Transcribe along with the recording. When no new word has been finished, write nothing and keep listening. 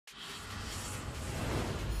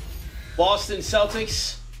Boston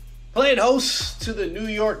Celtics playing host to the New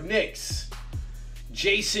York Knicks.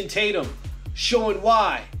 Jayson Tatum showing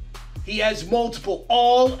why he has multiple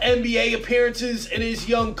All-NBA appearances in his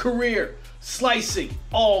young career, slicing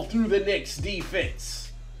all through the Knicks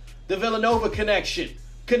defense. The Villanova connection,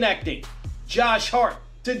 connecting Josh Hart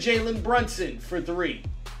to Jalen Brunson for three.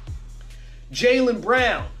 Jaylen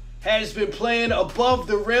Brown has been playing above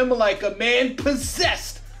the rim like a man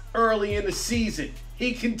possessed early in the season.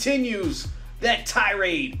 He continues that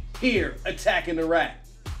tirade here attacking the rack.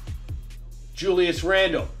 Julius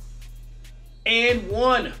Randle and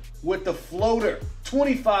one with the floater.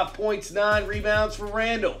 25 points, 9 rebounds for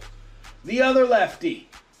Randle. The other lefty,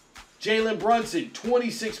 Jalen Brunson,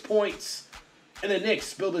 26 points, and the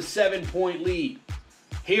Knicks build a 7-point lead.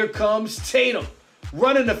 Here comes Tatum,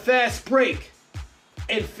 running a fast break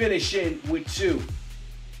and finishing with 2.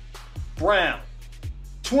 Brown,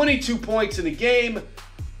 22 points in the game,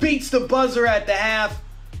 beats the buzzer at the half,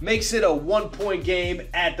 makes it a 1-point game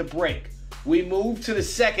at the break. We move to the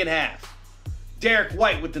second half. Derek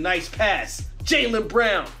White with the nice pass. Jaylen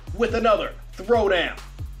Brown with another throwdown.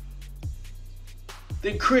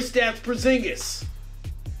 Then Kristaps Porzingis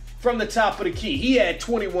from the top of the key. He had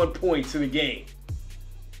 21 points in the game.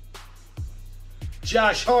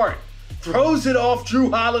 Josh Hart throws it off Drew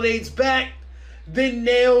Holiday's back, then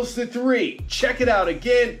nails the 3. Check it out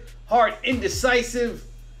again. Hart indecisive,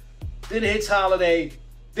 then hits Holiday,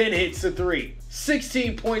 then hits the 3.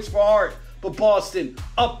 16 points for Hart, but Boston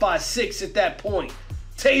up by 6 at that point.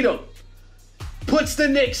 Tatum puts the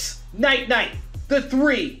Knicks night-night, the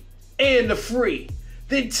 3 and the free.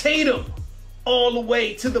 Then Tatum all the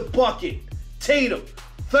way to the bucket. Tatum,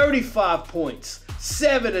 35 points,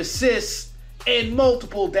 7 assists, and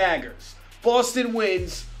multiple daggers. Boston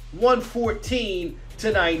wins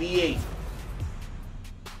 114-98.